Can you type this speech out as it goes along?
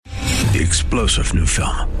The explosive new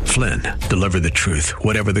film, Flynn, Deliver the Truth,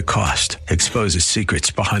 Whatever the Cost, exposes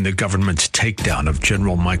secrets behind the government's takedown of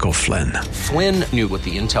General Michael Flynn. Flynn knew what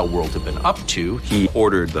the intel world had been up to. He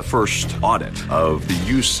ordered the first audit of the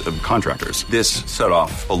use of contractors. This set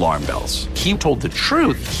off alarm bells. He told the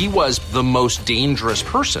truth. He was the most dangerous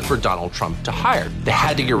person for Donald Trump to hire. They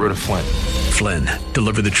had to get rid of Flynn. Flynn,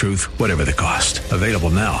 Deliver the Truth, Whatever the Cost. Available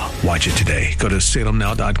now. Watch it today. Go to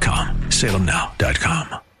salemnow.com.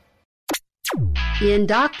 salemnow.com.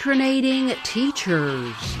 Indoctrinating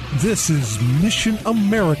teachers. This is Mission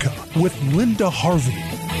America with Linda Harvey.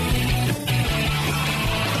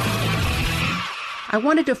 I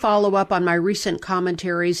wanted to follow up on my recent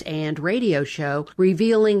commentaries and radio show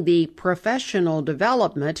revealing the professional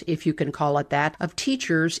development, if you can call it that, of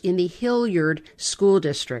teachers in the Hilliard School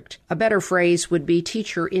District. A better phrase would be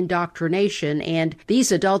teacher indoctrination, and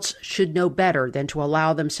these adults should know better than to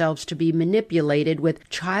allow themselves to be manipulated with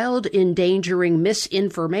child-endangering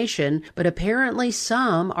misinformation, but apparently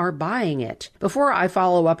some are buying it. Before I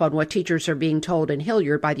follow up on what teachers are being told in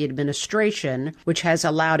Hilliard by the administration, which has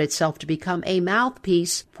allowed itself to become a mouthpiece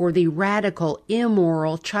for the radical,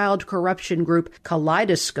 immoral child corruption group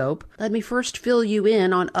Kaleidoscope, let me first fill you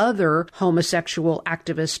in on other homosexual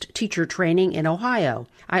activist teacher training in Ohio.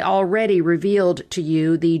 I already revealed to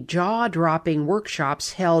you the jaw-dropping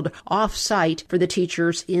workshops held off-site for the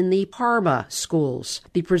teachers in the Parma schools.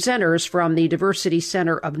 The presenters from the Diversity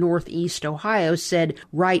Center of Northeast Ohio said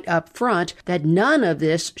right up front that none of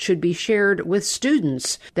this should be shared with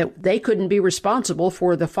students, that they couldn't be responsible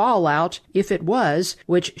for the fallout if it was,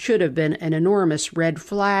 which should have been an enormous red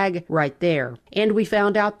flag right there. And we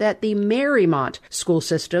found out that the Marymount school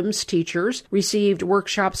system's teachers received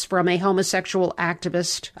workshops from a homosexual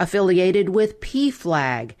activist affiliated with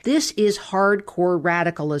PFLAG. This is hardcore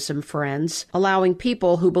radicalism, friends, allowing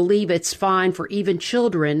people who believe it's fine for even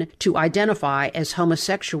children to identify as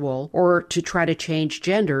homosexual or to try to change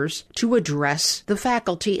genders to address the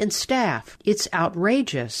faculty and staff. It's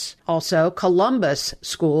outrageous. Also, Columbus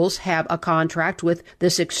schools have a contract with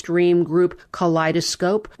this extreme group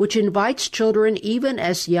Kaleidoscope, which invites children even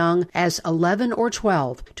as young as 11 or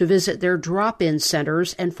 12 to visit their drop-in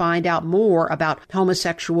centers and find out more about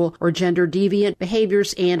homosexual or gender deviant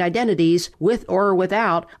behaviors and identities with or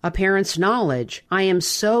without a parent's knowledge. I am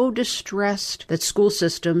so distressed that school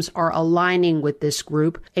systems are aligning with this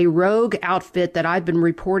group, a rogue outfit that I've been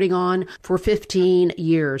reporting on for 15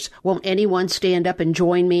 years. Won't anyone stand up and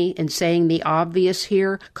join me in saying the obvious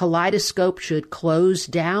here? Kaleidoscope should close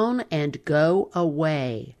down and go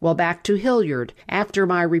away. Well, back to Hilliard. After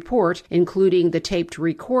my report, including the taped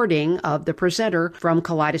recording of the presenter from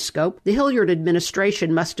Kaleidoscope, the Hilliard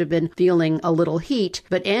administration must have been feeling a little heat,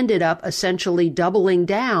 but ended up essentially doubling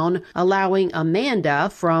down, allowing Amanda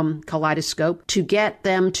from Kaleidoscope to get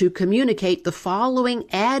them to communicate the following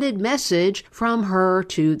added message from her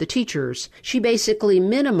to the teachers. She basically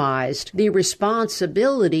minimized the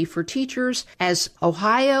responsibility for teachers as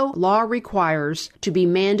Ohio law requires to be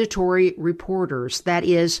mandatory reporters, that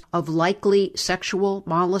is, of likely sexual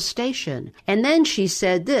molestation. And then she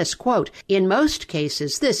said this, quote, "In most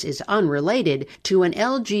cases, this is unrelated to an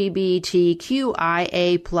LGBTQIA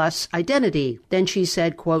plus identity." Then she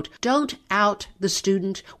said, quote, "Don't out the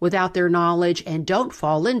student without their knowledge and don't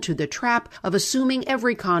fall into the trap of assuming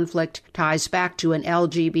every conflict ties back to an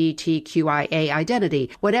LGBTQIA identity.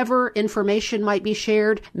 Whatever information might be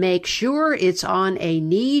shared, make sure it's on a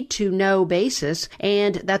need-to-know basis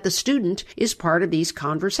and that the student is part of these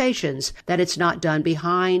conversations, that it's not done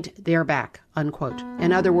behind their back." Unquote.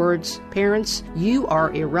 In other words, parents, you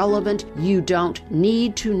are irrelevant, you don't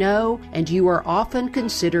need to know, and you are often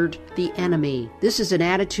considered the enemy. This is an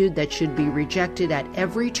attitude that should be rejected at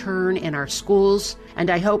every turn in our schools, and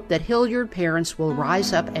I hope that Hilliard parents will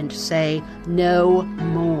rise up and say no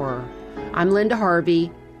more. I'm Linda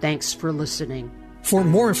Harvey. Thanks for listening. For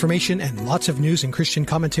more information and lots of news and Christian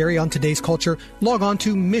commentary on today's culture, log on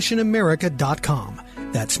to missionamerica.com.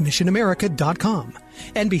 That's missionamerica.com.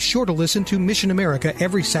 And be sure to listen to Mission America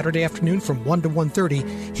every Saturday afternoon from 1 to 1:30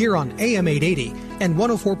 here on AM 880 and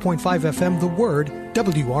 104.5 FM The Word,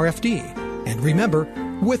 WRFD. And remember,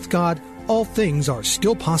 with God, all things are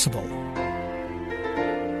still possible.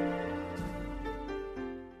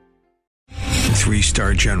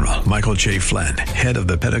 Three-star General Michael J. Flynn, head of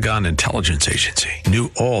the Pentagon Intelligence Agency, knew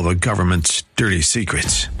all the government's dirty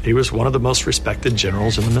secrets. He was one of the most respected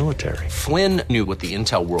generals in the military. Flynn knew what the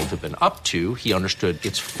intel world had been up to. He understood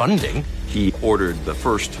its funding. He ordered the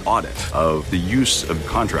first audit of the use of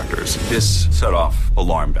contractors. This set off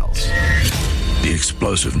alarm bells. The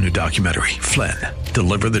explosive new documentary, Flynn,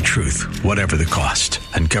 Deliver the Truth, Whatever the Cost,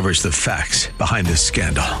 uncovers the facts behind this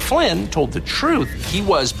scandal. Flynn told the truth. He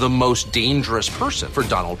was the most dangerous person for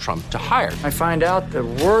Donald Trump to hire. I find out the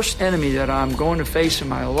worst enemy that I'm going to face in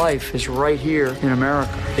my life is right here in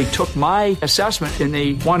America. They took my assessment and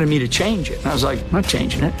they wanted me to change it. And I was like, I'm not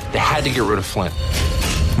changing it. They had to get rid of Flynn.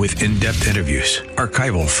 With in-depth interviews,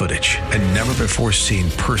 archival footage, and never-before-seen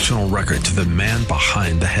personal records of the man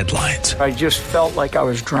behind the headlines. I just felt like I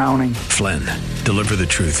was drowning. Flynn, Deliver the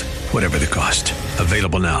Truth, Whatever the Cost.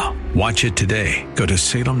 Available now. Watch it today. Go to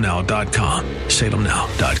salemnow.com.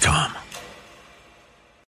 salemnow.com.